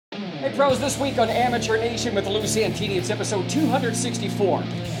Hey pros, this week on Amateur Nation with Lou Santini, it's episode 264.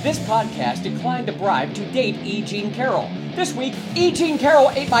 This podcast declined to bribe to date E. Jean Carroll. This week, E. Jean Carroll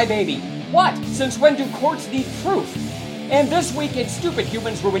ate my baby. What? Since when do courts need proof? And this week, it's stupid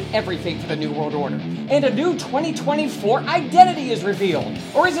humans ruin everything for the New World Order. And a new 2024 identity is revealed.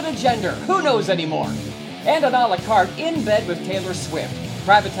 Or is it a gender? Who knows anymore? And an a la carte in bed with Taylor Swift.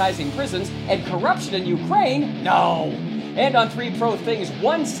 Privatizing prisons and corruption in Ukraine? No. And on 3 pro things,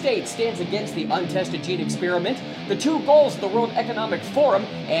 one state stands against the untested gene experiment, the 2 goals of the World Economic Forum,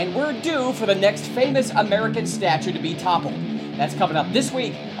 and we're due for the next famous American statue to be toppled. That's coming up this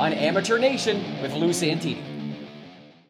week on Amateur Nation with Lou Santini.